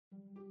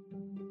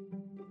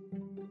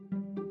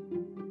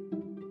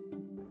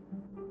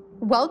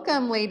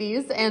Welcome,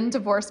 ladies and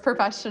divorce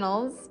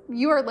professionals.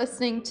 You are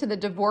listening to the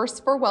Divorce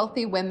for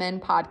Wealthy Women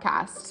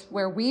podcast,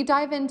 where we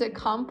dive into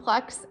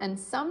complex and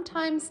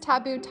sometimes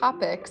taboo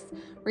topics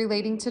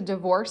relating to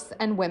divorce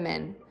and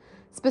women.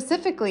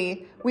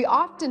 Specifically, we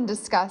often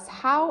discuss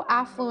how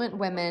affluent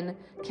women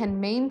can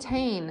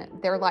maintain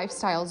their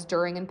lifestyles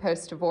during and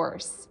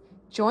post-divorce.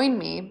 Join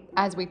me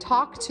as we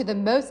talk to the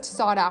most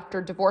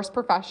sought-after divorce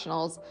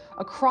professionals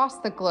across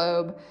the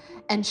globe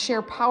and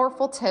share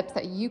powerful tips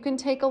that you can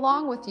take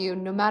along with you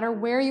no matter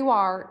where you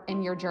are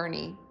in your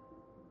journey.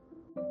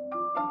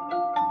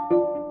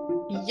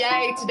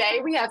 Yay! Today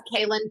we have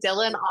Kaylin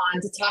Dillon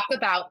on to talk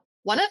about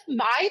one of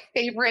my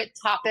favorite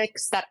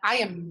topics that I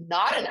am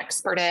not an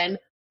expert in,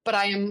 but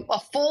I am a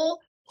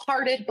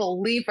full-hearted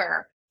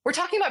believer. We're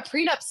talking about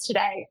prenups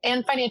today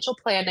and financial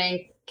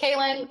planning.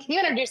 Kaylin, can you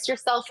introduce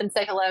yourself and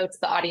say hello to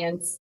the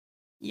audience?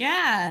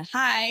 Yeah.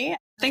 Hi.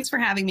 Thanks for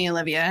having me,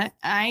 Olivia.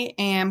 I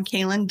am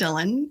Kaylin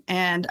Dillon,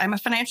 and I'm a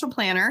financial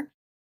planner,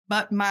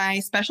 but my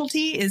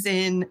specialty is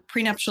in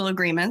prenuptial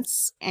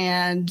agreements.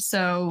 And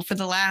so for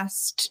the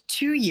last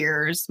 2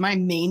 years, my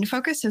main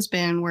focus has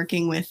been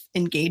working with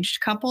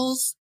engaged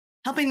couples,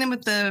 helping them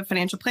with the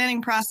financial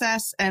planning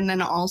process, and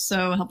then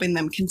also helping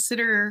them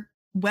consider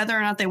whether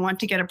or not they want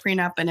to get a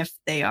prenup. And if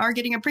they are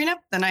getting a prenup,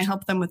 then I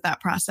help them with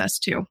that process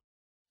too.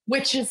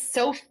 Which is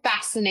so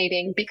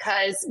fascinating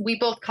because we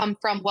both come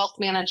from wealth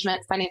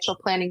management, financial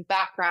planning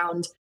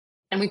background,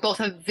 and we both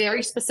have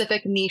very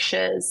specific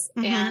niches.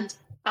 Mm-hmm. And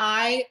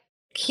I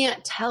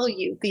can't tell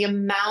you the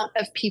amount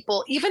of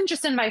people, even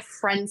just in my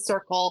friend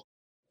circle,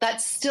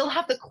 that still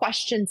have the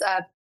questions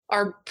of,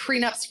 are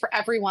prenups for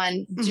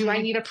everyone? Mm-hmm. Do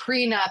I need a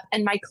prenup?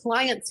 And my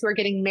clients who are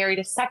getting married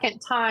a second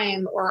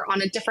time or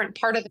on a different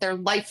part of their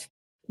life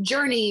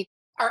journey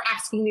are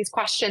asking these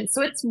questions.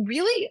 So it's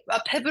really a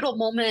pivotal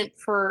moment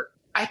for,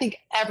 I think,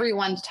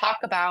 everyone to talk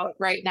about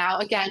right now.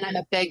 Again, I'm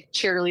a big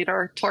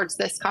cheerleader towards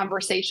this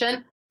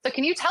conversation. So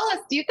can you tell us,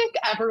 do you think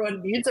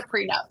everyone needs a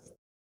prenup?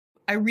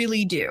 I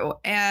really do.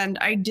 And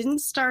I didn't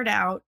start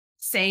out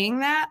saying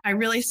that. I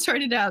really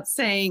started out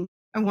saying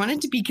I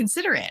wanted to be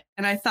considerate.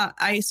 And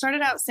I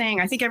started out saying,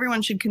 I think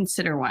everyone should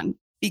consider one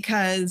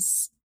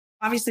because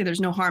obviously there's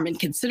no harm in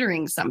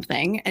considering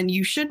something and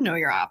you should know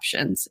your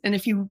options. And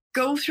if you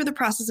go through the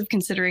process of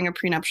considering a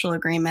prenuptial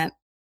agreement,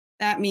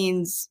 that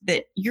means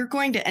that you're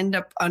going to end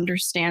up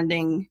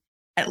understanding,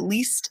 at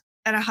least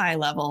at a high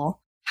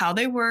level, how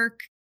they work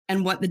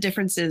and what the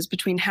difference is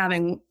between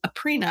having a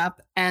prenup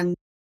and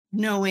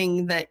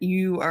knowing that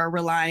you are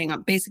relying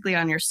on basically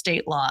on your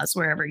state laws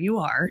wherever you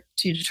are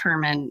to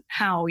determine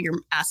how your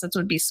assets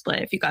would be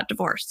split if you got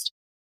divorced.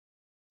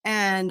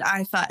 And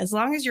I thought, as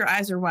long as your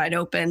eyes are wide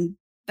open,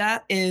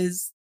 that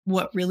is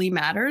what really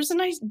matters.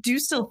 And I do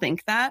still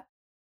think that.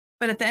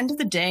 But at the end of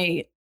the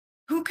day,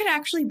 who could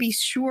actually be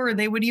sure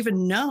they would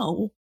even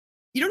know?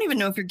 You don't even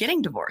know if you're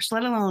getting divorced,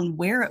 let alone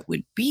where it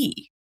would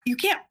be. You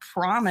can't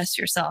promise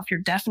yourself you're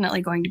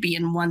definitely going to be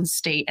in one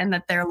state and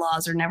that their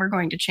laws are never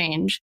going to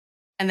change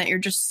and that you're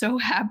just so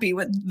happy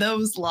with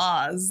those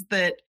laws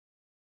that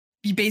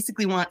you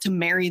basically want to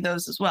marry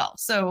those as well.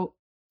 So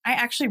I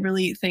actually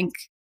really think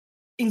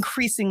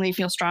increasingly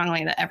feel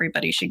strongly that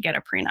everybody should get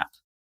a prenup.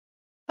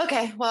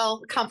 Okay,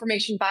 well,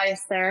 confirmation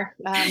bias there.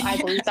 I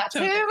believe that too.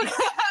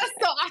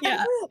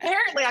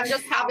 Apparently I'm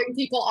just having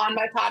people on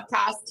my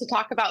podcast to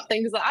talk about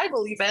things that I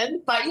believe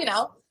in, but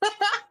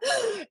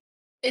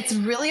it's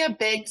really a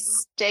big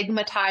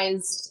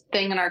stigmatized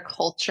thing in our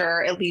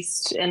culture, at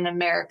least in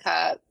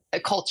America, a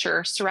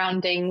culture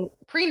surrounding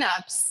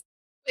prenups.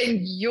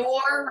 In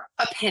your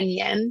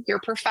opinion, your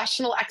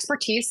professional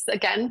expertise,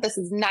 again, this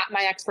is not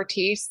my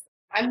expertise.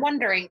 I'm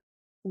wondering,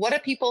 what do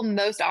people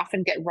most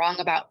often get wrong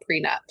about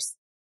prenups?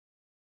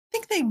 I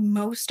think they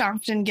most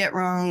often get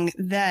wrong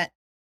that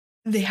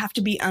they have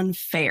to be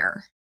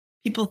unfair.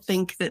 People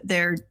think that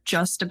they're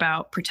just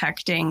about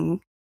protecting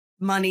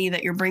money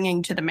that you're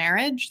bringing to the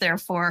marriage.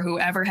 Therefore,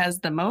 whoever has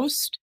the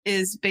most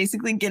is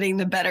basically getting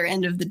the better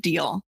end of the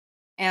deal.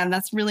 And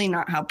that's really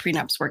not how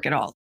prenups work at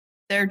all.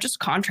 They're just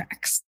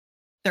contracts.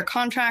 They're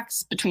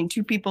contracts between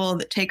two people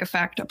that take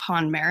effect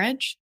upon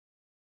marriage.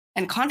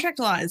 And contract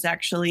law is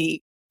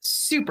actually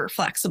super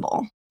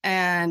flexible.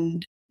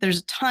 And there's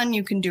a ton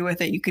you can do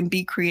with it. You can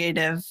be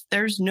creative.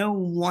 There's no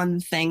one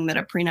thing that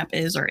a prenup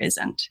is or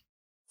isn't.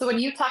 So when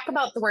you talk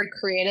about the word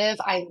creative,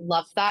 I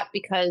love that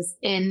because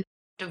in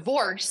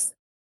divorce,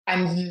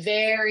 I'm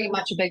very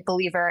much a big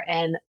believer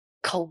in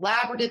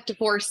collaborative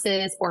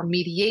divorces or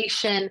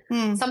mediation,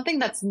 something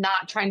that's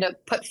not trying to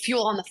put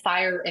fuel on the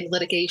fire in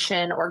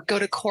litigation or go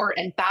to court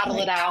and battle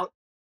it out.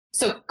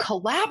 So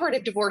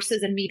collaborative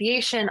divorces and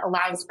mediation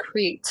allows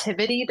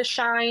creativity to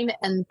shine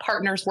and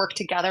partners work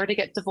together to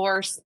get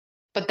divorced.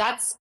 But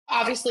that's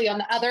obviously on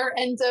the other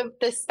end of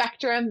the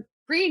spectrum.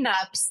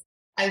 Prenups,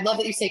 I love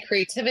that you say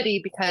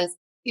creativity because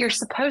you're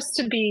supposed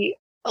to be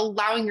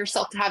allowing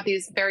yourself to have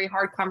these very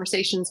hard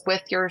conversations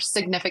with your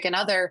significant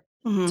other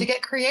to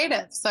get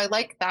creative. So I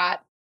like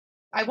that.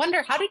 I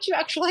wonder, how did you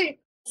actually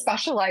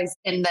specialize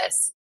in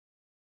this?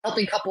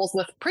 helping couples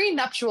with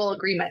prenuptial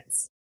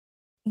agreements?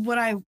 What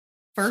I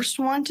first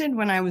wanted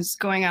when I was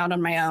going out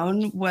on my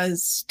own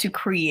was to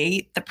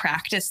create the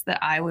practice that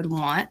I would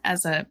want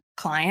as a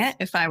client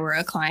if I were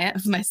a client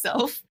of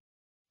myself.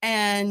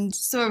 And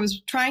so I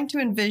was trying to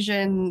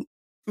envision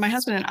my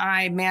husband and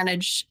I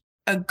manage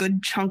a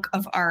good chunk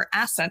of our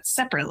assets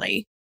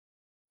separately.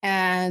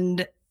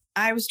 And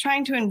I was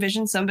trying to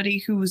envision somebody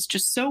who was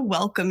just so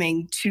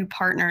welcoming to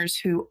partners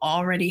who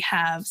already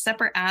have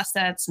separate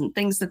assets and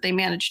things that they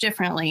manage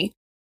differently,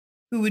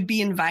 who would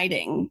be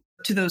inviting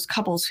to those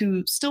couples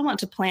who still want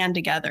to plan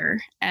together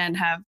and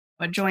have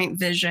a joint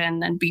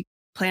vision and be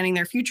planning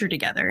their future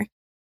together.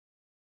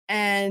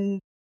 And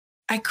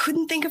I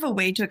couldn't think of a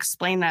way to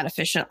explain that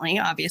efficiently.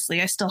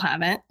 Obviously, I still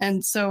haven't.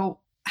 And so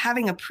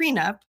having a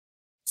prenup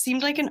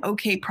seemed like an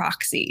okay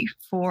proxy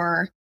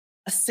for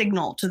a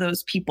signal to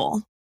those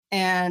people.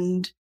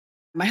 And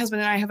my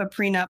husband and I have a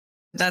prenup.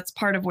 That's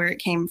part of where it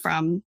came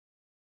from.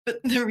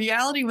 But the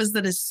reality was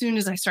that as soon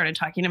as I started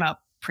talking about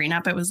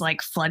prenup, it was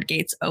like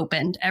floodgates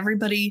opened.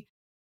 Everybody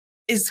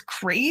is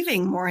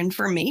craving more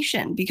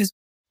information because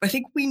I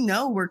think we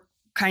know we're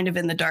kind of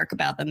in the dark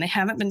about them. They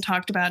haven't been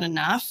talked about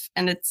enough.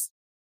 And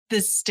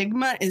this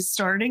stigma is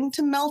starting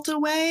to melt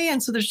away.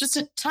 And so there's just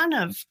a ton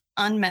of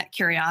unmet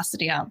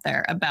curiosity out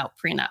there about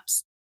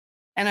prenups.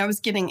 And I was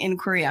getting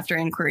inquiry after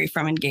inquiry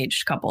from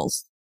engaged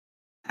couples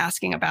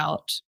asking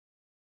about,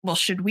 well,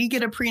 should we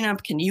get a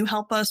prenup? Can you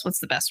help us? What's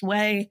the best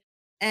way?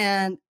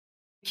 And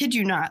kid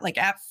you not, like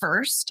at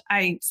first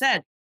I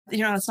said,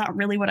 that's not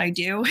really what I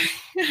do.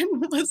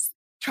 And was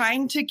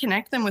trying to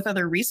connect them with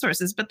other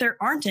resources, but there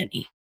aren't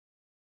any.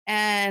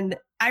 And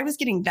I was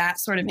getting that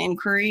sort of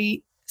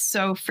inquiry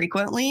so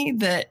frequently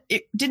that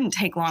it didn't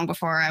take long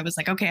before I was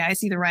like, okay, I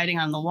see the writing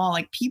on the wall.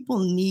 Like people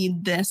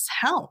need this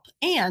help.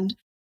 And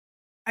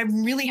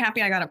I'm really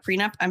happy I got a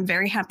prenup. I'm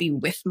very happy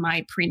with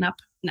my prenup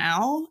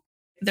now.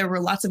 There were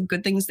lots of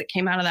good things that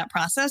came out of that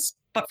process,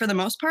 but for the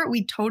most part,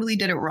 we totally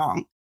did it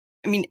wrong.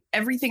 I mean,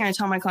 everything I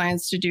tell my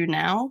clients to do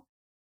now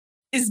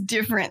is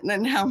different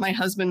than how my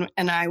husband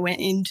and I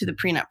went into the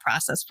prenup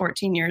process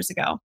 14 years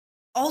ago.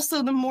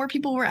 Also, the more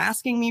people were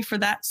asking me for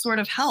that sort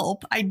of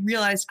help, I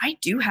realized I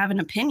do have an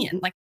opinion.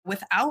 Like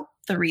without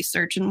the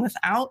research and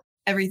without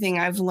everything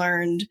I've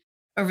learned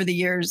over the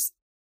years,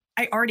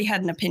 I already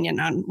had an opinion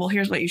on, well,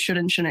 here's what you should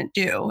and shouldn't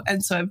do.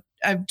 And so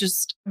I've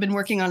just been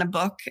working on a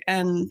book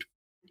and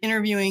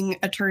interviewing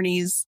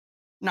attorneys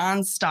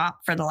nonstop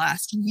for the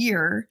last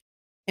year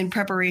in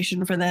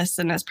preparation for this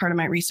and as part of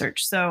my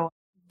research. So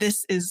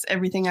this is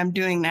everything I'm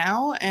doing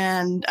now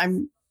and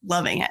I'm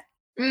loving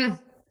it.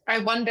 I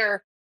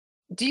wonder,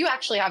 do you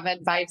actually have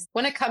advice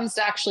when it comes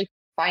to actually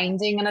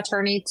finding an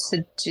attorney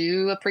to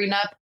do a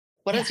prenup?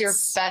 What is your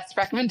best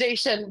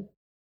recommendation?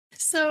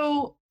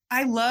 So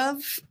I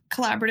love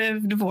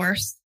collaborative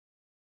divorce,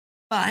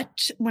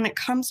 but when it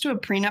comes to a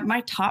prenup,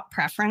 my top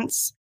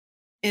preference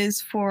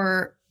is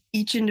for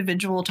each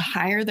individual to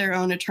hire their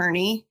own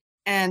attorney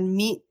and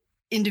meet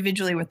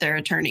individually with their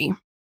attorney.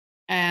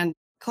 And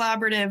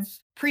collaborative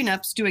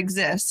prenups do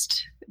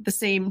exist. The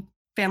same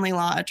family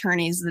law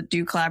attorneys that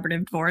do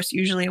collaborative divorce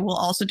usually will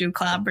also do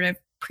collaborative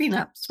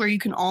prenups where you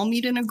can all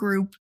meet in a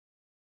group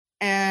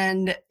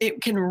and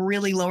it can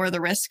really lower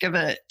the risk of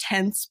a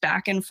tense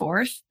back and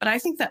forth. But I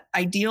think the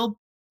ideal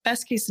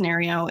best case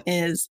scenario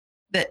is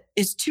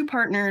two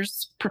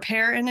partners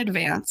prepare in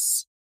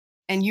advance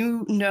and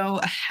you know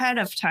ahead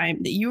of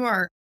time that you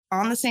are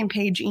on the same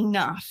page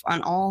enough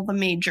on all the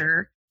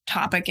major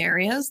topic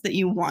areas that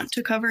you want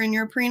to cover in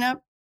your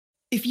prenup.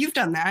 If you've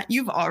done that,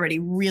 you've already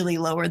really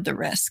lowered the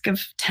risk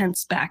of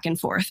tense back and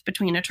forth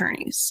between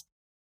attorneys.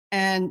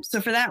 And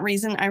so for that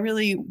reason, I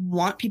really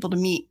want people to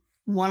meet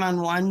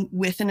one-on-one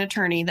with an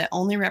attorney that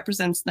only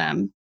represents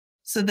them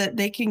so that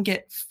they can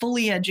get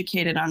fully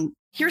educated on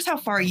here's how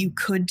far you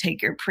could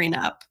take your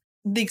prenup,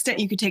 the extent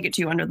you could take it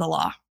to under the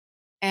law.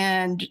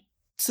 And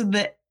so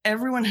that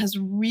everyone has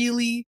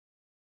really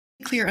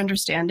clear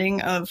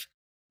understanding of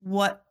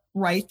what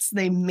rights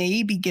they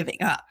may be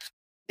giving up.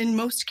 In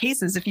most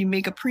cases, if you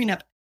make a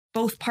prenup,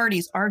 both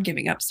parties are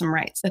giving up some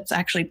rights. That's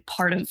actually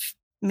part of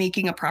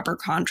making a proper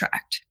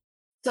contract.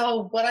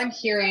 So what I'm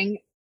hearing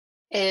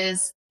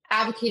is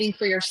advocating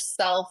for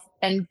yourself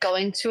and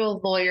going to a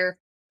lawyer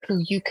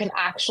who you can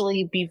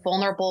actually be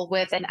vulnerable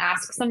with and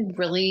ask some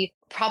really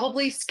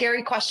probably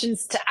scary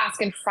questions to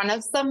ask in front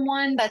of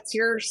someone that's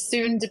your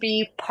soon to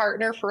be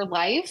partner for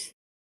life.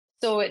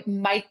 So it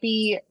might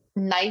be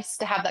nice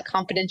to have that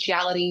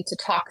confidentiality to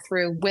talk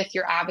through with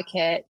your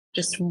advocate,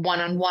 just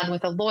one-on-one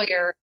with a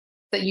lawyer,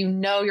 that you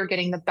know you're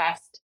getting the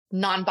best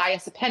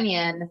non-biased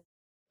opinion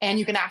and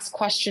you can ask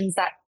questions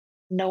that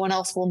no one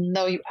else will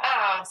know you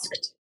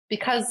asked,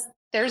 because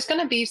there's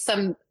going to be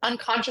some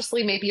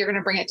unconsciously, maybe you're going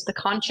to bring it to the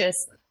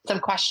conscious, some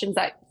questions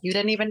that you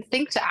didn't even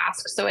think to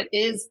ask. So it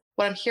is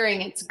what I'm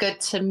hearing. It's good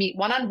to meet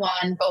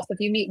one-on-one. Both of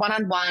you meet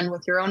one-on-one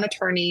with your own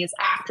attorneys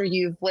after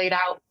you've laid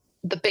out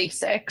the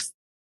basics.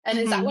 And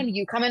is that when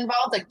you come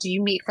involved? Like, do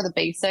you meet for the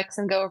basics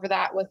and go over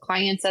that with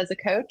clients as a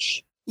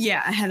coach?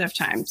 Yeah, ahead of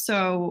time.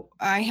 So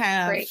I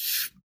have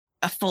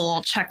a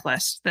full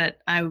checklist that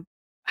I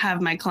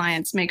have my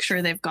clients make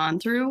sure they've gone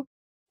through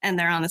and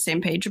they're on the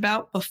same page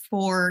about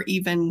before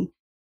even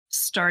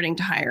starting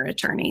to hire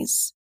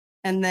attorneys.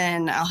 And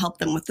then I'll help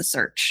them with the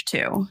search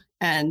too.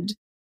 And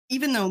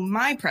even though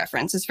my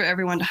preference is for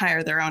everyone to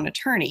hire their own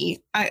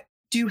attorney, I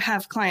do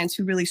have clients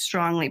who really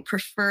strongly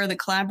prefer the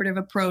collaborative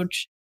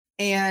approach.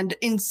 And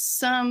in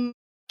some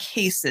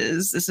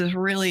cases, this is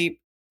really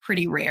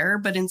pretty rare,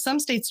 but in some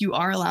states, you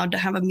are allowed to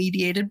have a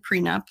mediated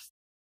prenup.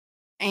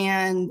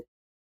 And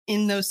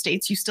in those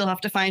states, you still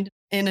have to find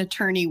an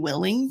attorney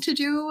willing to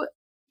do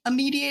a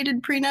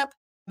mediated prenup,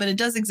 but it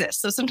does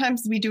exist. So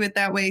sometimes we do it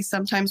that way.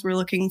 Sometimes we're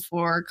looking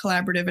for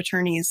collaborative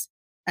attorneys.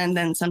 And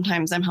then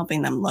sometimes I'm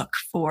helping them look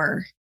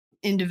for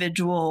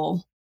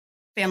individual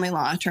family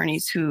law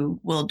attorneys who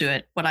will do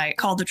it what I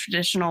call the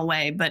traditional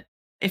way. But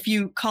if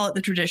you call it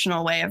the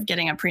traditional way of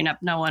getting a prenup,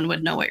 no one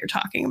would know what you're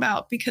talking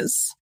about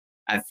because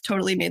I've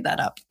totally made that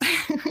up.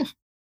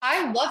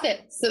 I love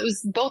it. So it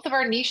was both of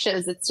our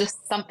niches. It's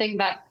just something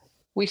that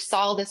we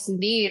saw this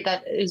need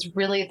that is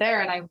really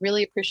there. And I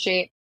really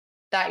appreciate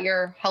that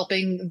you're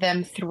helping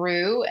them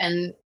through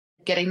and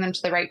getting them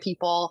to the right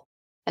people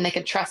and they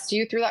can trust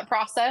you through that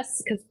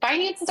process because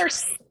finances are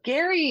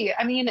scary.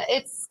 I mean,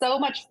 it's so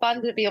much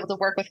fun to be able to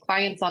work with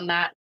clients on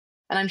that.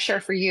 And I'm sure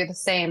for you the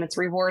same. It's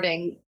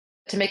rewarding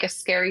to make a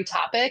scary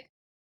topic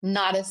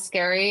not as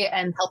scary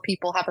and help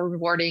people have a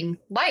rewarding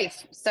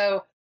life.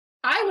 So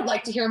I would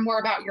like to hear more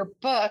about your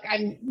book.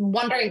 I'm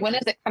wondering, when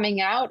is it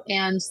coming out?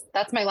 And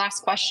that's my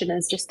last question,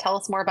 is just tell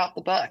us more about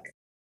the book.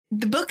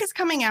 The book is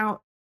coming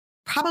out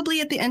probably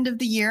at the end of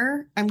the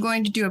year. I'm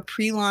going to do a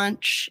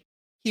pre-launch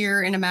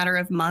here in a matter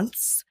of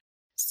months.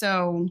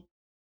 So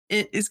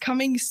it is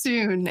coming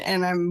soon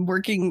and I'm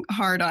working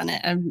hard on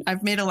it.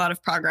 I've made a lot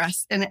of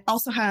progress, and it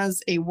also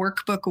has a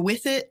workbook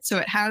with it. So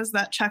it has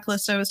that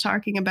checklist I was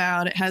talking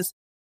about. It has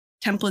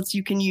templates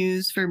you can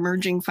use for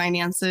merging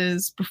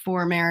finances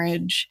before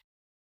marriage,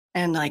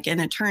 and like an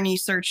attorney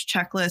search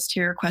checklist.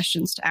 Here are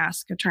questions to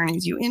ask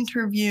attorneys you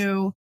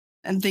interview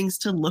and things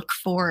to look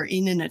for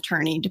in an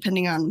attorney,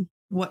 depending on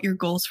what your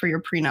goals for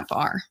your prenup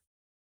are.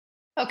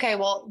 Okay,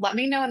 well, let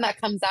me know when that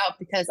comes out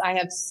because I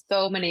have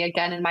so many,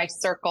 again, in my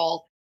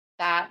circle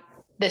that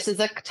this is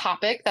a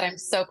topic that I'm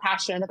so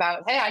passionate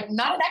about. Hey, I'm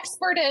not an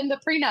expert in the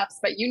prenups,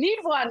 but you need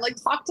one.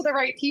 Like, talk to the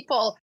right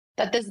people.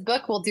 That this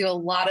book will do a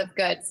lot of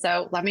good.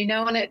 So let me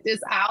know when it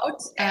is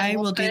out. And I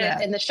will do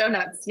that in the show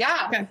notes.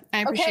 Yeah. Okay.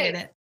 I appreciate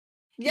it.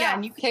 Yeah.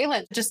 And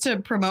Kaylin, just to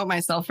promote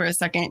myself for a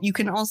second, you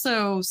can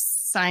also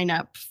sign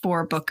up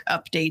for book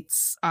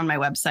updates on my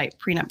website,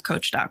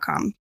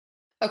 prenupcoach.com.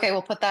 Okay.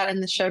 We'll put that in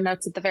the show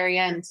notes at the very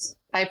end.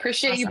 I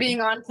appreciate you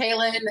being on,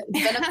 Kaylin. It's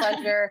been a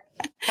pleasure.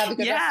 Have a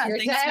good rest of your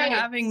day. Thanks for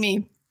having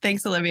me.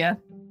 Thanks, Olivia.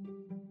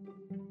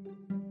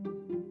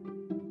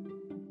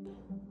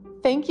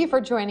 Thank you for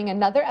joining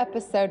another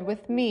episode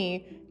with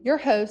me, your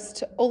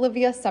host,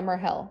 Olivia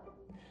Summerhill.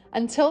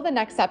 Until the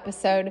next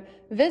episode,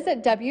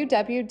 visit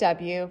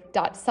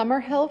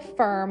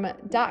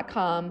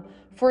www.summerhillfirm.com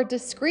for a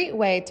discreet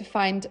way to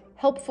find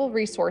helpful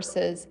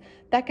resources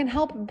that can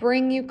help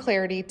bring you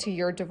clarity to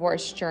your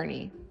divorce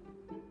journey.